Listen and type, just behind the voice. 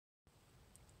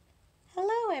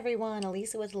everyone,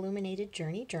 Elisa with Illuminated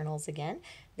Journey Journals again.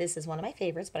 This is one of my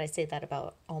favorites, but I say that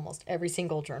about almost every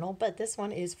single journal, but this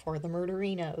one is for the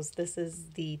Murderinos. This is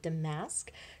the Damask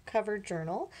covered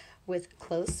journal with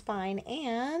closed spine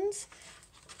and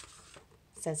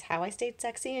says how I stayed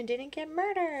sexy and didn't get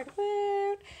murdered.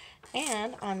 Woo!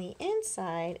 And on the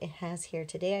inside, it has here,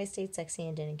 today I stayed sexy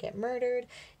and didn't get murdered.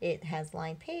 It has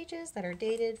lined pages that are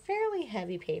dated, fairly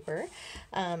heavy paper.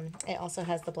 It also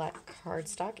has the black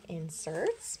cardstock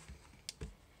inserts.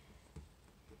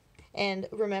 And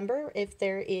remember, if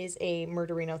there is a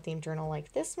Murderino themed journal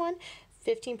like this one,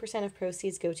 15% of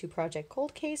proceeds go to Project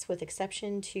Cold Case, with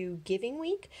exception to Giving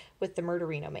Week with the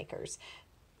Murderino makers.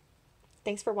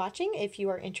 Thanks for watching. If you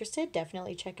are interested,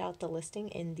 definitely check out the listing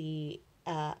in the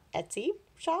Etsy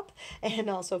shop, and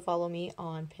also follow me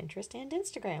on Pinterest and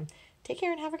Instagram. Take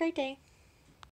care and have a great day.